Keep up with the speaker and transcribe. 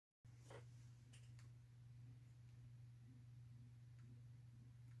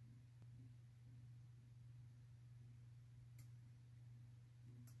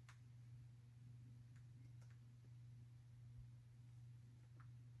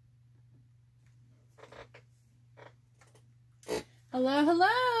Hello, hello.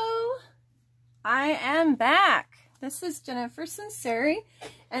 I am back. This is Jennifer Sinceri,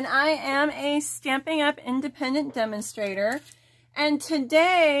 and I am a Stampin' Up! Independent demonstrator. And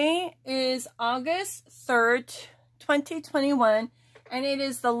today is August 3rd, 2021, and it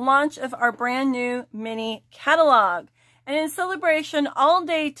is the launch of our brand new mini catalog. And in celebration all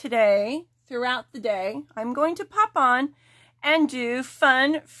day today, throughout the day, I'm going to pop on and do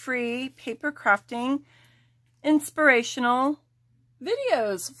fun, free paper crafting, inspirational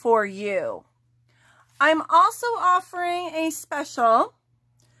videos for you. I'm also offering a special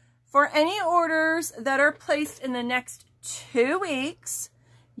for any orders that are placed in the next 2 weeks.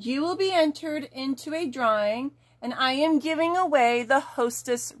 You will be entered into a drawing, and I am giving away the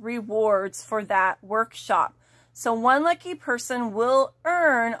hostess rewards for that workshop. So one lucky person will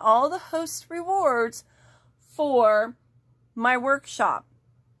earn all the host rewards for my workshop.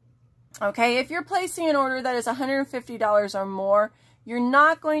 Okay, if you're placing an order that is $150 or more, you're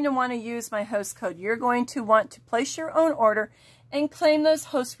not going to want to use my host code. You're going to want to place your own order and claim those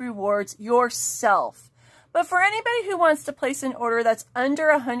host rewards yourself. But for anybody who wants to place an order that's under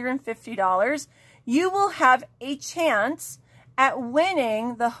 $150, you will have a chance at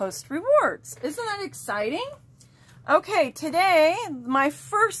winning the host rewards. Isn't that exciting? Okay, today, my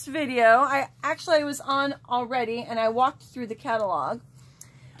first video, I was on already and I walked through the catalog.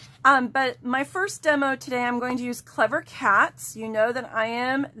 But my first demo today, I'm going to use Clever Cats. You know that I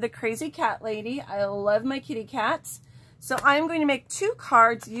am the crazy cat lady. I love my kitty cats. So I'm going to make 2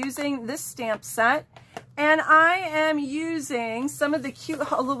 cards using this stamp set. And I am using some of the cute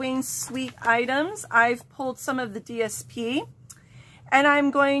Halloween sweet items. I've pulled some of the DSP. And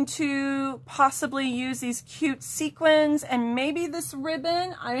I'm going to possibly use these cute sequins and maybe this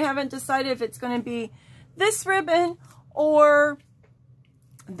ribbon. I haven't decided if it's going to be this ribbon or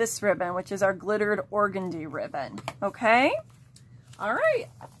this ribbon, which is our glittered organdy ribbon. Okay? All right.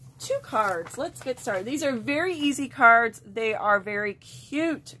 2 cards. Let's get started. These are very easy cards. They are very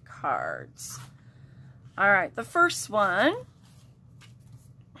cute cards. All right. The first one,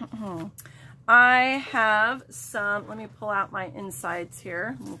 I have some, let me pull out my insides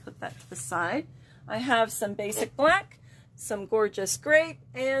here. Let me put that to the side. I have some basic black, some gorgeous grape,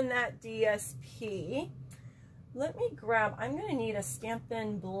 and that DSP. Let me grab, I'm going to need a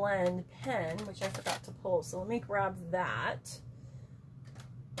Stampin' blend pen, which I forgot to pull, so let me grab that.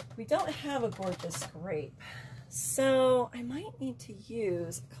 We don't have a gorgeous grape, so I might need to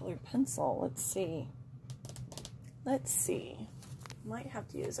use a colored pencil. Let's see. Let's see. Might have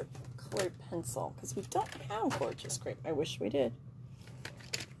to use a colored pencil because we don't have gorgeous grape. I wish we did.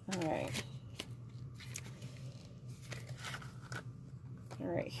 All right. All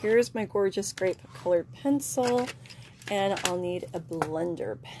right, here's my gorgeous grape colored pencil, and I'll need a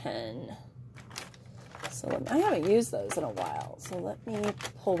blender pen. So I haven't used those in a while, so let me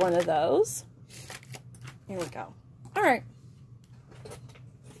pull one of those. Here we go. All right.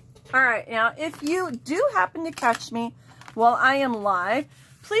 All right, now if you do happen to catch me while I am live,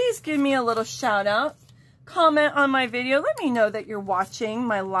 please give me a little shout out. Comment on my video. Let me know that you're watching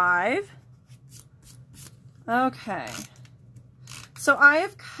my live. Okay. So I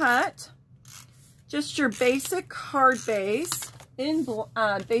have cut just your basic card base in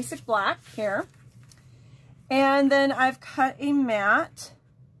basic black here. And then I've cut a mat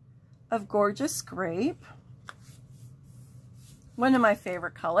of gorgeous grape. One of my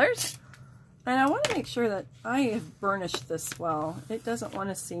favorite colors. And I want to make sure that I have burnished this well. It doesn't want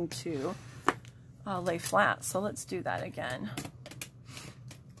to seem to lay flat. So let's do that again.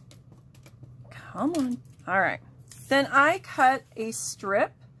 Come on. All right. Then I cut a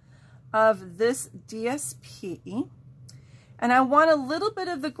strip of this DSP, and I want a little bit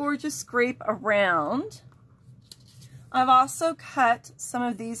of the gorgeous grape around. I've also cut some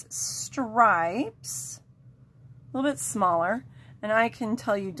of these stripes, a little bit smaller, and I can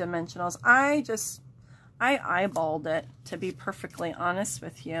tell you dimensionals. I eyeballed it, to be perfectly honest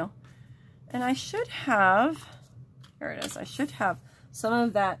with you. And I should have, here it is, I should have some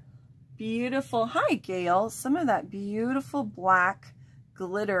of that beautiful, hi Gail, some of that beautiful black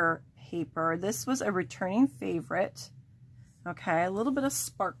glitter paper. This was a returning favorite. Okay, a little bit of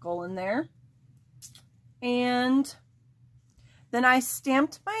sparkle in there. And then I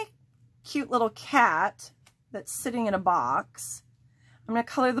stamped my cute little cat that's sitting in a box. I'm going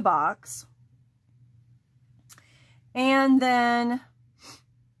to color the box. And then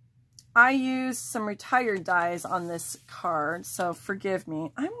I used some retired dies on this card, so forgive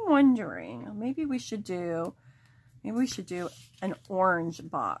me. I'm wondering, maybe we should do an orange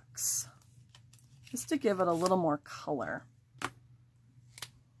box, just to give it a little more color.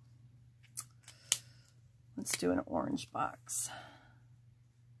 Let's do an orange box.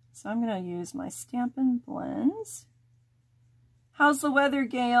 So I'm going to use my Stampin' blends. How's the weather,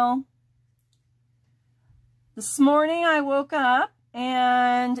 Gail? This morning I woke up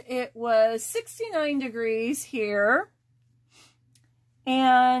and it was 69 degrees here.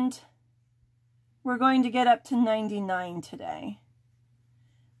 And we're going to get up to 99 today.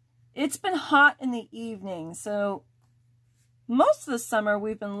 It's been hot in the evening, so most of the summer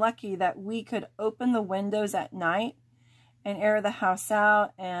we've been lucky that we could open the windows at night and air the house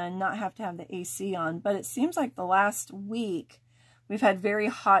out and not have to have the AC on. But it seems like the last week we've had very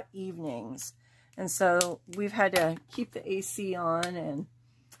hot evenings. And so we've had to keep the AC on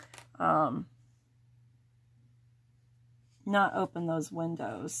and not open those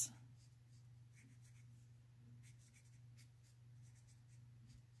windows.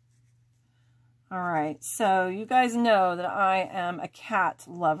 All right, so you guys know that I am a cat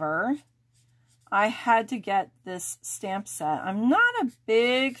lover. I had to get this stamp set. I'm not a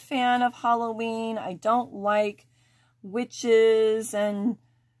big fan of Halloween. I don't like witches and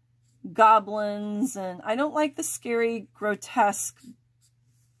goblins, and I don't like the scary, grotesque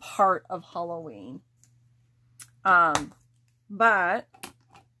part of Halloween. But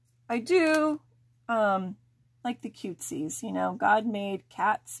I do like the cutesies, you know. God made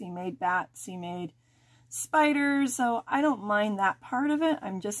cats, he made bats, he made spiders, so I don't mind that part of it.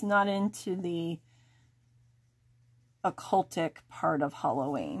 I'm just not into the occultic part of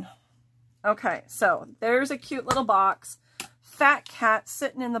Halloween. Okay, so there's a cute little box. Fat cat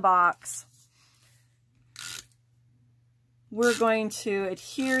sitting in the box. We're going to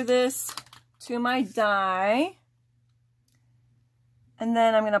adhere this to my die. And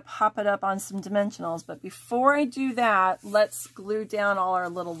then I'm going to pop it up on some dimensionals. But before I do that, let's glue down all our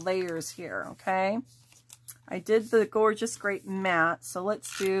little layers here, okay? I did the Gorgeous Great Mat, so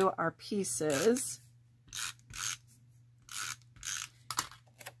let's do our pieces.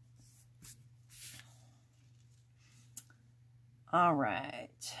 All right.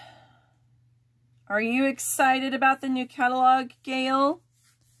 Are you excited about the new catalog, Gail?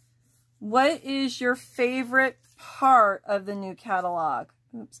 What is your favorite part of the new catalog?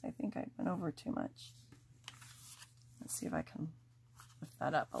 Oops, I think I went over too much. Let's see if I can lift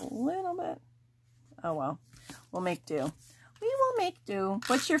that up a little bit. Oh, well, we'll make do. We will make do.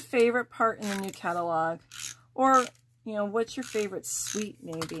 What's your favorite part in the new catalog? Or, you know, what's your favorite suite,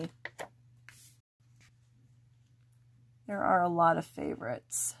 maybe? There are a lot of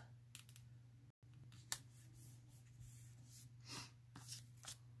favorites.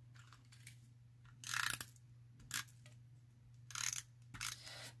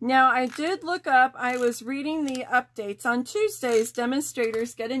 Now, I did look up, I was reading the updates. On Tuesdays,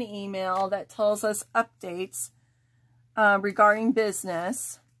 demonstrators get an email that tells us updates regarding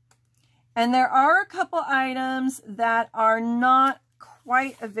business. And there are a couple items that are not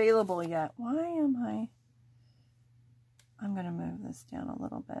quite available yet. Why am I? I'm going to move this down a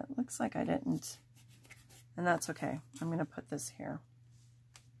little bit. Looks like I didn't. And that's okay. I'm going to put this here.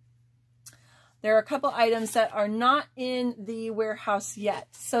 There are a couple items that are not in the warehouse yet.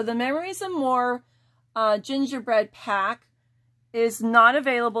 So the Memories of More gingerbread pack is not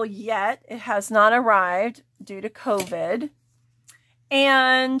available yet. It has not arrived due to COVID.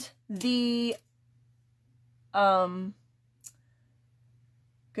 And the,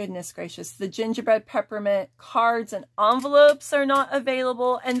 goodness gracious, the gingerbread peppermint cards and envelopes are not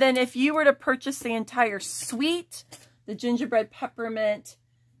available. And then if you were to purchase the entire suite, the gingerbread peppermint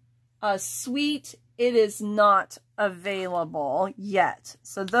suite, it is not available yet.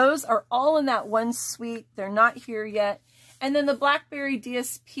 So those are all in that one suite. They're not here yet. And then the Blackberry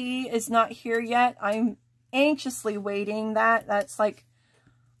DSP is not here yet. I'm anxiously waiting that. That's like,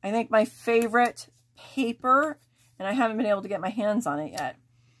 I think, my favorite paper, and I haven't been able to get my hands on it yet.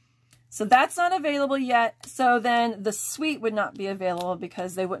 So that's not available yet. So then the suite would not be available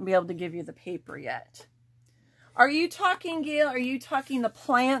because they wouldn't be able to give you the paper yet. Are you talking, Gail? Are you talking the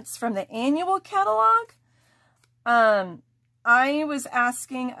plants from the annual catalog? I was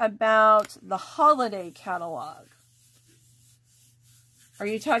asking about the holiday catalog. Are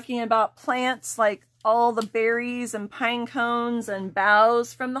you talking about plants like all the berries and pine cones and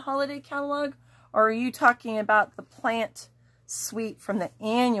boughs from the holiday catalog? Or are you talking about the plant suite from the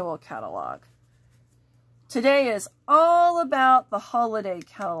annual catalog? Today is all about the holiday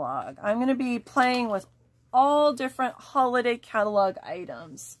catalog. I'm going to be playing with all different holiday catalog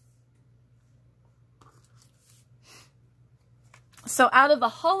items. So out of the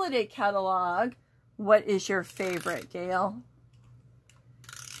holiday catalog, what is your favorite, Gail?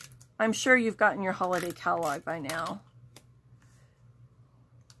 I'm sure you've gotten your holiday catalog by now.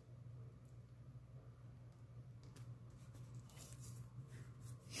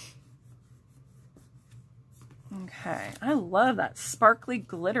 Okay, I love that sparkly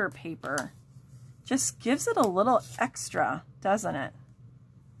glitter paper. Just gives it a little extra, doesn't it?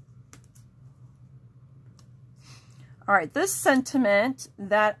 All right, this sentiment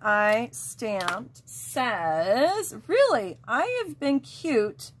that I stamped says, really, I have been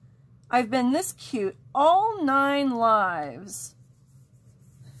cute. I've been this cute all 9 lives.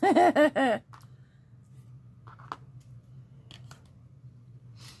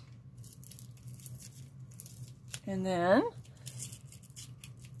 And then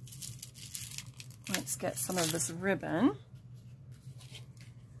let's get some of this ribbon.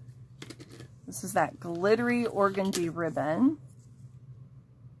 This is that glittery organdy ribbon.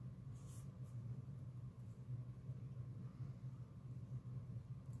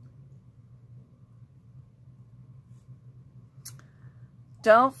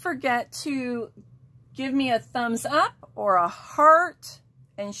 Don't forget to give me a thumbs up or a heart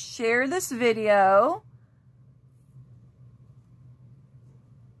and share this video.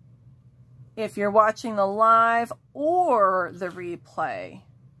 If you're watching the live or the replay.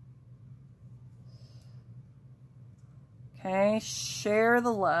 Okay, share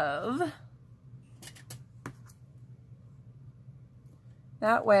the love.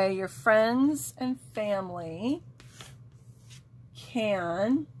 That way your friends and family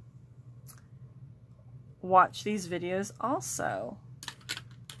can watch these videos also.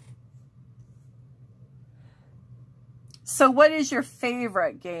 So what is your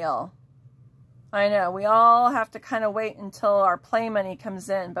favorite, Gail? I know, we all have to kind of wait until our play money comes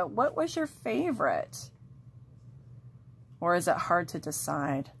in, but what was your favorite? Or is it hard to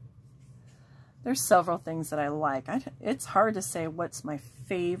decide? There's several things that I like. It's hard to say what's my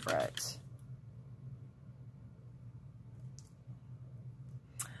favorite.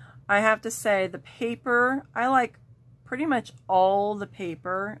 I have to say the paper, I like pretty much all the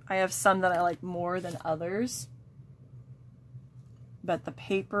paper. I have some that I like more than others. But the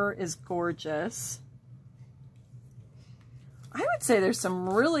paper is gorgeous. I would say there's some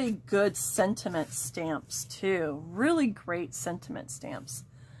really good sentiment stamps too. Really great sentiment stamps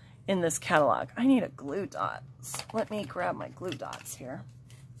in this catalog. I need a glue dot. Let me grab my glue dots here.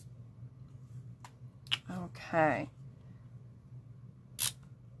 Okay.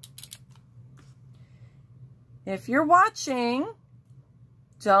 If you're watching,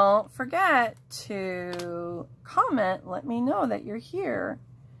 don't forget to comment. Let me know that you're here.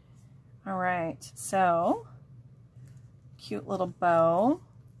 All right, so cute little bow.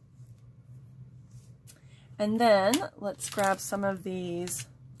 And then let's grab some of these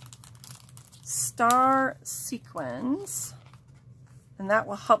star sequins, and that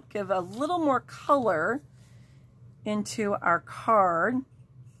will help give a little more color into our card.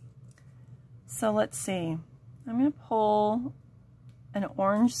 So let's see. I'm going to pull an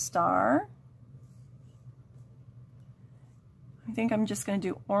orange star. I think I'm just going to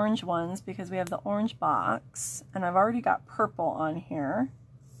do orange ones because we have the orange box, and I've already got purple on here,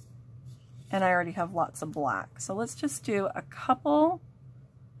 and I already have lots of black. So let's just do a couple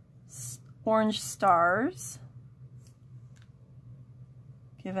orange stars.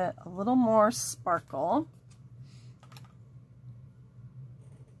 Give it a little more sparkle.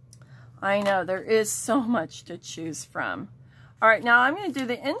 I know, there is so much to choose from. All right, now I'm going to do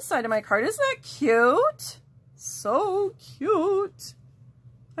the inside of my card. Isn't that cute? So cute.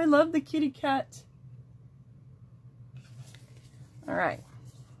 I love the kitty cat. All right.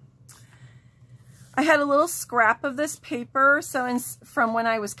 I had a little scrap of this paper from when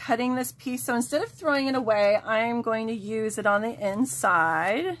I was cutting this piece. So instead of throwing it away, I'm going to use it on the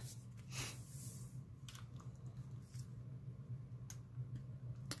inside.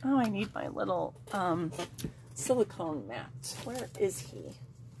 Oh, I need my little silicone mat. Where is he?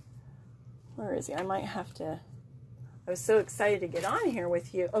 Where is he? I might have to... I was so excited to get on here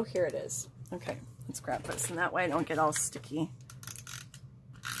with you. Oh, here it is. Okay, let's grab this, and that way I don't get all sticky.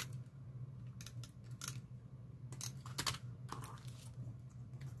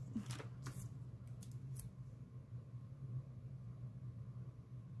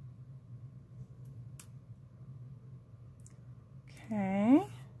 Okay.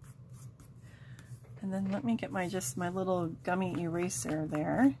 And then let me get my little gummy eraser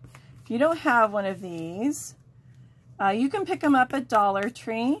there. If you don't have one of these, you can pick them up at Dollar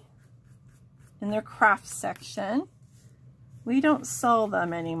Tree in their craft section. We don't sell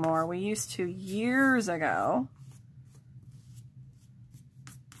them anymore. We used to years ago.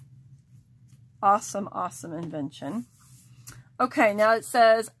 Awesome, awesome invention. Okay, now it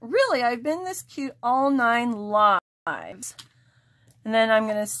says, really, I've been this cute all 9 lives. And then I'm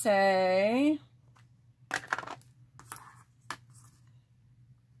going to say...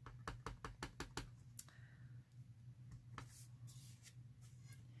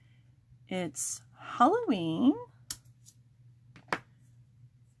 it's Halloween.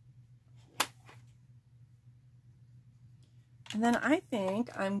 And then I think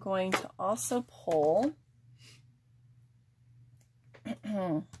I'm going to also pull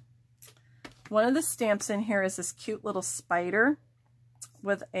one of the stamps in here is this cute little spider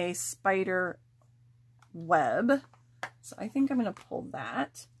with a spider web. So I think I'm going to pull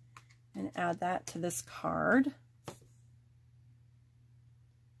that and add that to this card.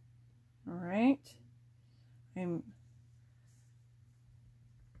 All right. I'm going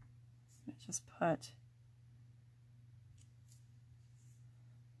to just put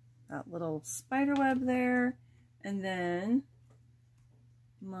that little spider web there, and then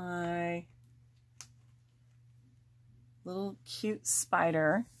my little cute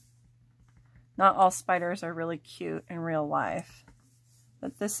spider. Not all spiders are really cute in real life,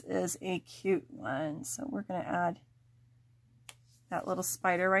 but this is a cute one. So we're going to add that little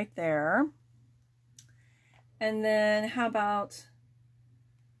spider right there. And then how about,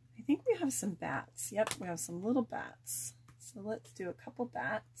 I think we have some bats. Yep, we have some little bats. So let's do a couple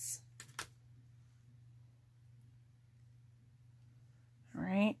bats. All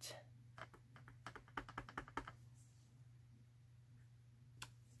right.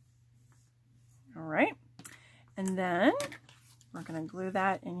 All right. And then we're going to glue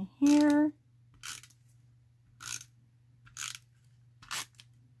that in here.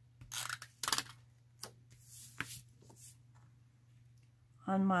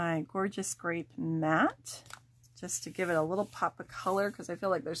 On my gorgeous grape mat, just to give it a little pop of color, because I feel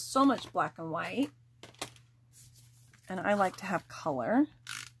like there's so much black and white, and I like to have color.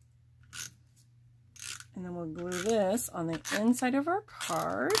 And then we'll glue this on the inside of our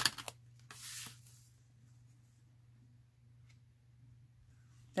card.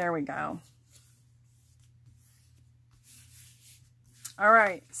 There we go. All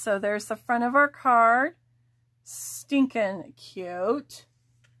right, so there's the front of our card. Stinking cute.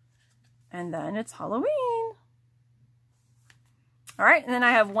 And then it's Halloween. All right, and then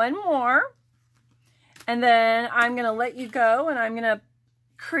I have one more. And then I'm going to let you go, and I'm going to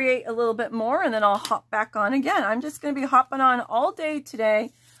create a little bit more, and then I'll hop back on again. I'm just going to be hopping on all day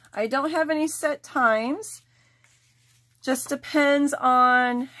today. I don't have any set times. Just depends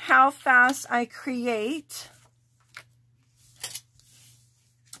on how fast I create.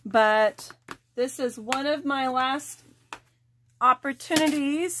 But this is one of my last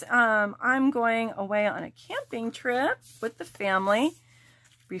opportunities. I'm going away on a camping trip with the family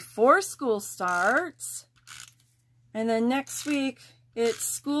before school starts. And then next week, it's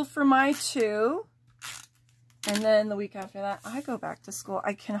school for my two. And then the week after that, I go back to school.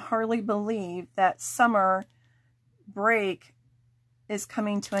 I can hardly believe that summer break is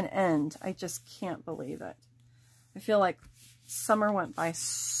coming to an end. I just can't believe it. I feel like summer went by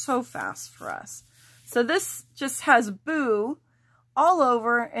so fast for us. So this just has Boo all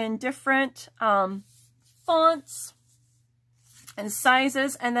over in different fonts and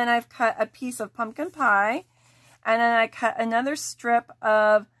sizes. And then I've cut a piece of pumpkin pie. And then I cut another strip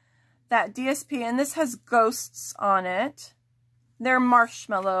of that DSP. And this has ghosts on it. They're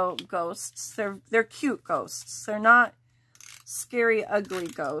marshmallow ghosts. They're cute ghosts. They're not scary, ugly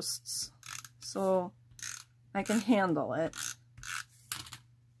ghosts. So I can handle it.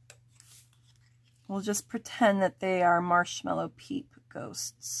 We'll just pretend that they are marshmallow peep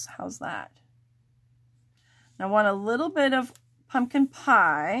ghosts. How's that? I want a little bit of pumpkin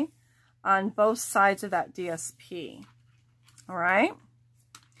pie on both sides of that DSP. All right?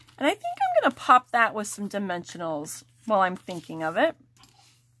 And I think I'm going to pop that with some dimensionals while I'm thinking of it.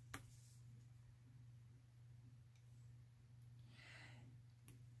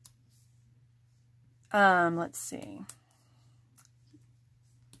 Let's see.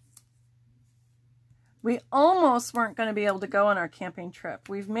 We almost weren't going to be able to go on our camping trip.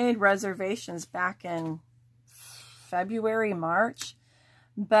 We've made reservations back in February, March,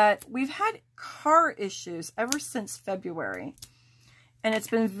 but we've had car issues ever since February, and it's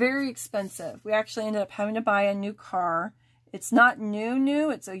been very expensive. We actually ended up having to buy a new car. It's not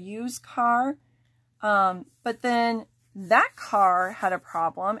new, it's a used car, but then that car had a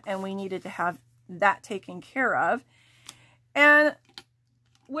problem, and we needed to have that taken care of. And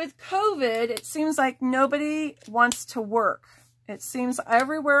with COVID, it seems like nobody wants to work. It seems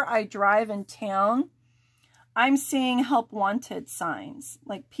everywhere I drive in town, I'm seeing help wanted signs.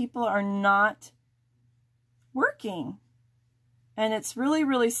 Like people are not working. And it's really,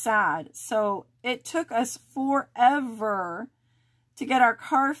 really sad. So it took us forever to get our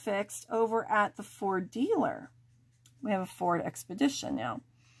car fixed over at the Ford dealer. We have a Ford Expedition now.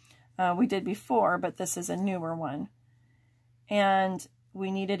 We did before, but this is a newer one. And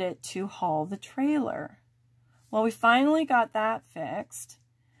we needed it to haul the trailer. Well, we finally got that fixed,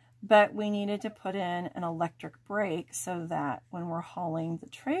 but we needed to put in an electric brake so that when we're hauling the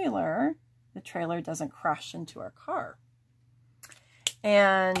trailer doesn't crash into our car.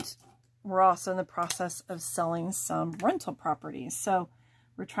 And we're also in the process of selling some rental properties. So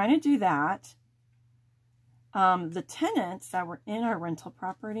we're trying to do that. The tenants that were in our rental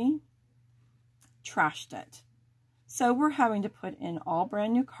property trashed it. So we're having to put in all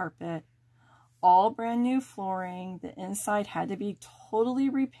brand new carpet, all brand new flooring. The inside had to be totally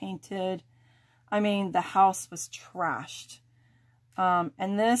repainted. I mean, the house was trashed.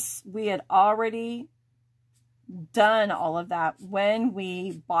 And this, we had already done all of that when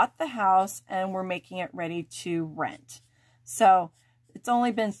we bought the house and we're making it ready to rent. So it's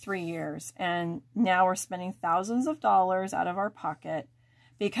only been 3 years, and now we're spending thousands of dollars out of our pocket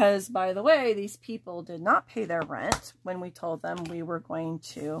because, by the way, these people did not pay their rent when we told them we were going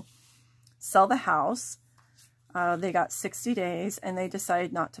to sell the house. They got 60 days and they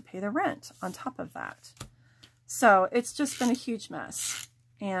decided not to pay the rent on top of that. So it's just been a huge mess.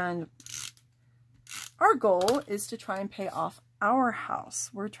 And our goal is to try and pay off our house.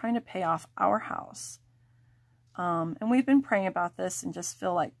 We're trying to pay off our house. And we've been praying about this and just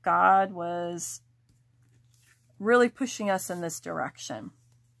feel like God was really pushing us in this direction.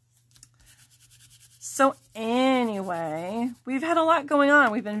 So anyway, we've had a lot going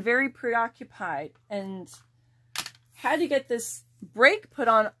on. We've been very preoccupied and had to get this brake put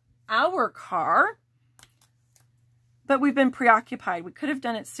on our car. But we've been preoccupied. We could have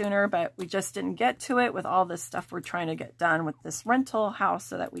done it sooner, but we just didn't get to it with all this stuff we're trying to get done with this rental house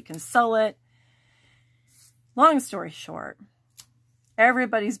so that we can sell it. Long story short,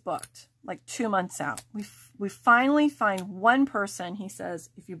 everybody's booked like 2 months out. We finally find one person. He says,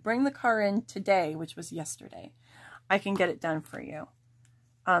 if you bring the car in today, which was yesterday, I can get it done for you.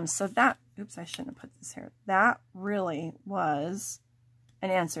 So that, oops, I shouldn't have put this here. That really was an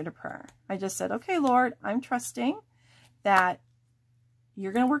answer to prayer. I just said, okay, Lord, I'm trusting that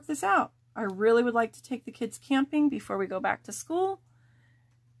you're going to work this out. I really would like to take the kids camping before we go back to school.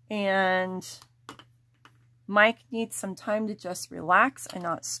 And Mike needs some time to just relax and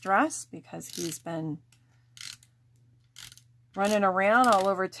not stress because he's been running around all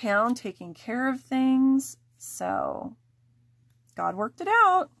over town taking care of things. So God worked it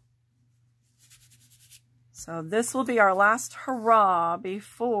out. So this will be our last hurrah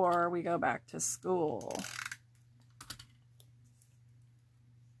before we go back to school.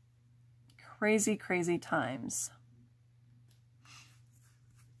 Crazy, crazy times.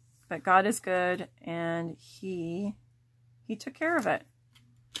 But God is good, and He took care of it.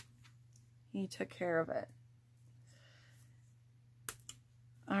 He took care of it.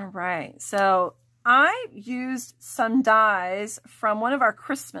 All right, so I used some dies from one of our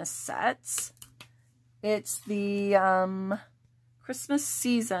Christmas sets. It's the Christmas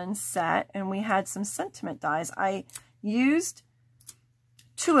season set, and we had some sentiment dies. I used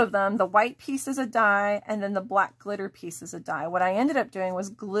 2 of them, the white piece is a die and then the black glitter piece is a die. What I ended up doing was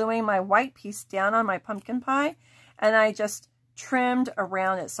gluing my white piece down on my pumpkin pie, and I just trimmed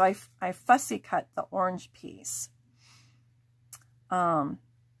around it. So I fussy cut the orange piece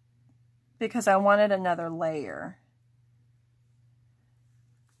because I wanted another layer.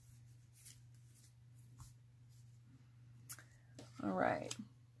 All right.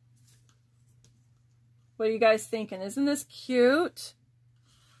 What are you guys thinking? Isn't this cute?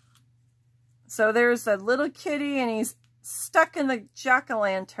 So there's a little kitty and he's stuck in the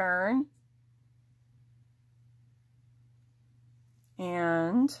jack-o'-lantern.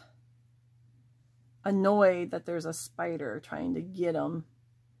 And annoyed that there's a spider trying to get him.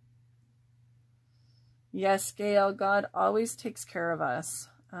 Yes, Gail, God always takes care of us.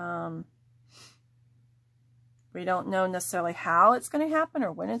 We don't know necessarily how it's going to happen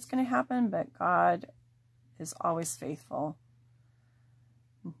or when it's going to happen, but God is always faithful.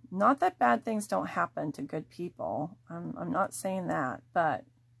 Not that bad things don't happen to good people. I'm not saying that, but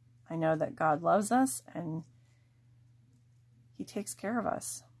I know that God loves us and He takes care of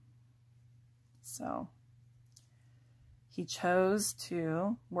us. So He chose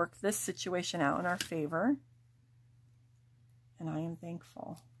to work this situation out in our favor, and I am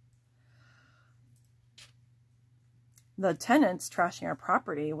thankful. The tenants trashing our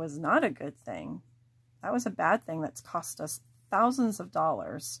property was not a good thing. That was a bad thing that's cost us thousands of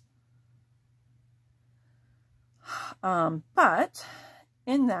dollars. But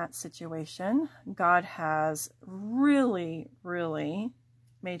in that situation, God has really, really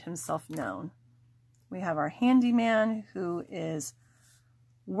made Himself known. We have our handyman who is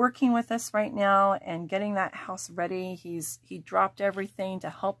working with us right now and getting that house ready. He dropped everything to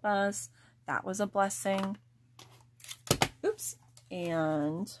help us. That was a blessing. Oops.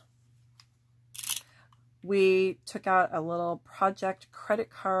 And we took out a little project credit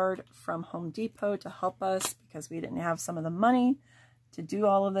card from Home Depot to help us because we didn't have some of the money to do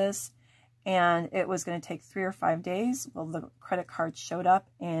all of this. And it was going to take 3 or 5 days. Well, the credit card showed up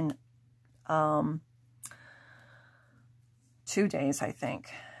in 2 days, I think.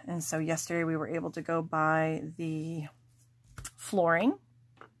 And so yesterday we were able to go buy the flooring,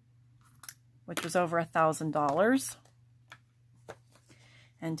 which was over $1,000.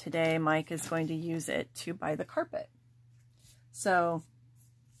 And today Mike is going to use it to buy the carpet. So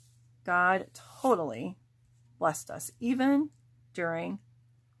God totally blessed us, even during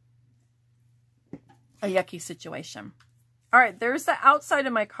a yucky situation. All right, there's the outside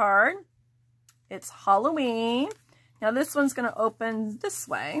of my card. It's Halloween. Now this one's going to open this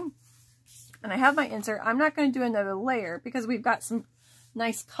way. And I have my insert. I'm not going to do another layer because we've got some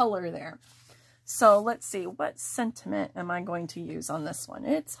nice color there. So let's see, what sentiment am I going to use on this one?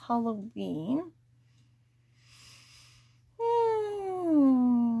 It's Halloween.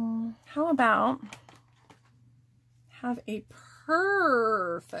 How about have a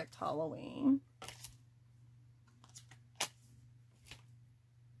perfect Halloween?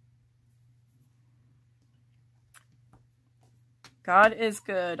 God is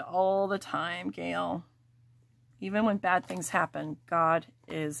good all the time, Gail. Even when bad things happen, God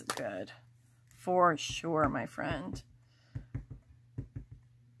is good. For sure, my friend.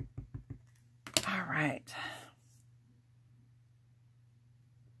 All right.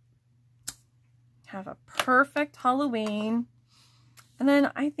 Have a perfect Halloween. And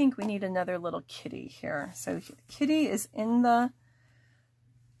then I think we need another little kitty here. So kitty is in the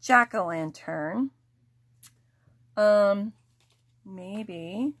jack-o'-lantern.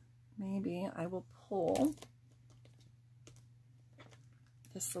 Maybe I will pull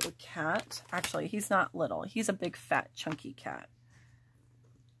this little cat. Actually, he's not little. He's a big, fat, chunky cat.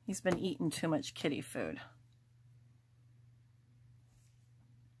 He's been eating too much kitty food.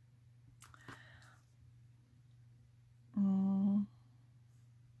 Let's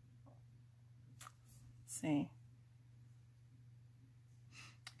see.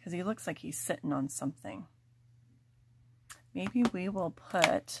 Because he looks like he's sitting on something. Maybe we will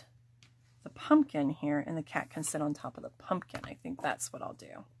put the pumpkin here and the cat can sit on top of the pumpkin. I think that's what I'll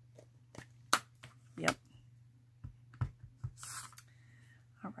do. Yep.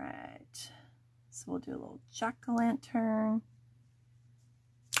 All right. So we'll do a little jack-o'-lantern.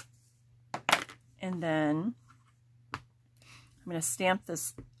 And then I'm going to stamp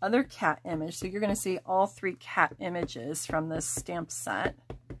this other cat image. So you're going to see all 3 cat images from this stamp set.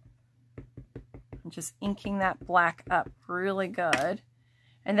 I'm just inking that black up really good.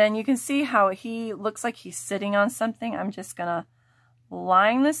 And then you can see how he looks like he's sitting on something. I'm just going to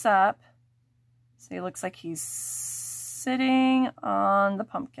line this up so he looks like he's sitting on the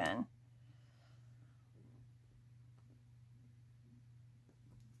pumpkin.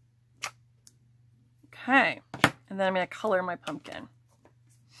 Okay, and then I'm going to color my pumpkin.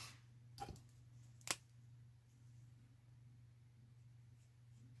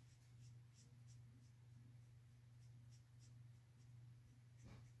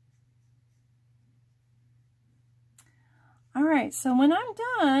 All right, so when I'm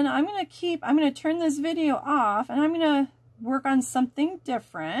done, I'm going to turn this video off and I'm going to work on something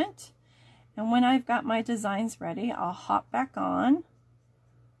different. And when I've got my designs ready, I'll hop back on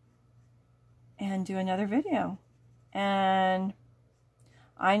and do another video. And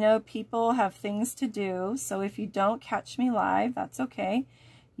I know people have things to do, so if you don't catch me live, that's okay.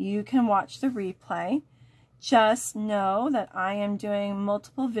 You can watch the replay. Just know that I am doing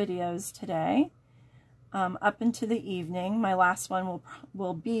multiple videos today. Up into the evening. My last one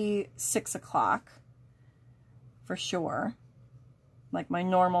will be 6 o'clock for sure, like my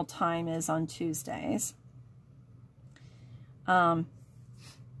normal time is on Tuesdays.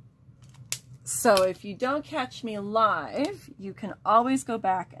 So if you don't catch me live, you can always go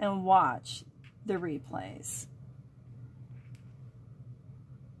back and watch the replays.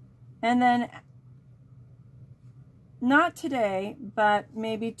 And then not today, but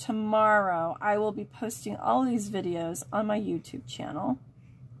maybe tomorrow, I will be posting all these videos on my YouTube channel.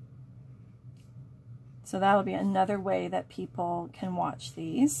 So that'll be another way that people can watch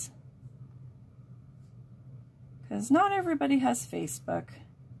these. Because not everybody has Facebook.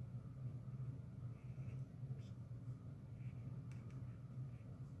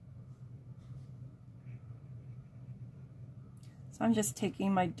 So I'm just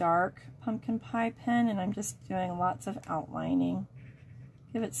taking my dark pumpkin pie pen and I'm just doing lots of outlining.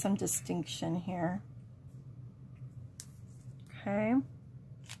 Give it some distinction here. Okay.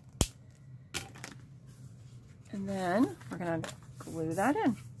 And then we're going to glue that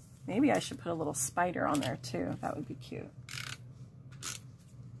in. Maybe I should put a little spider on there too. That would be cute.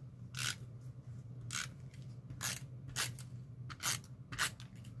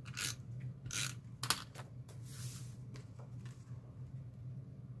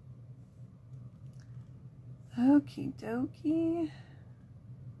 Okie dokie.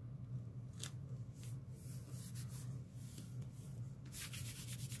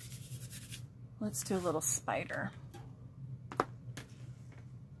 Let's do a little spider.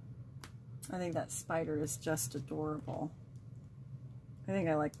 I think that spider is just adorable. I think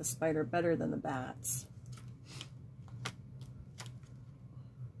I like the spider better than the bats.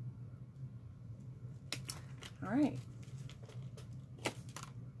 All right.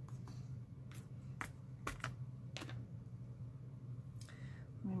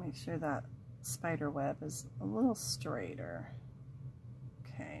 Let me make sure that spider web is a little straighter.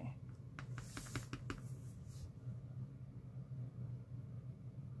 Okay.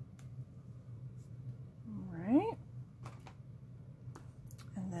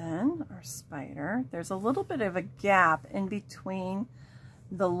 Spider. There's a little bit of a gap in between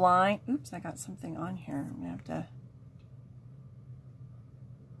the line. Oops, I got something on here. I'm gonna have to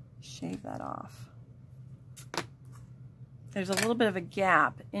shave that off. There's a little bit of a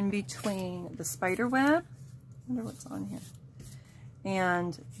gap in between the spider web, I wonder what's on here,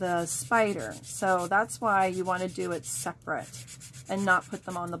 and the spider. So that's why you want to do it separate and not put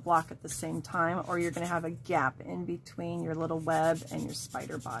them on the block at the same time, or you're going to have a gap in between your little web and your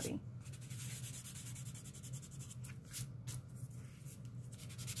spider body.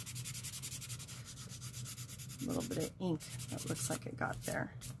 A little bit of ink that looks like it got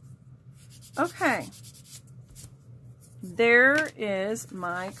there. Okay, there is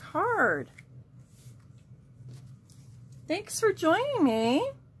my card. Thanks for joining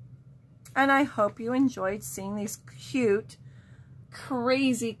me, and I hope you enjoyed seeing these cute,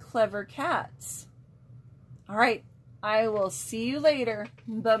 crazy, clever cats. All right, I will see you later.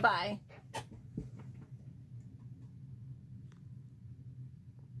 Bye-bye.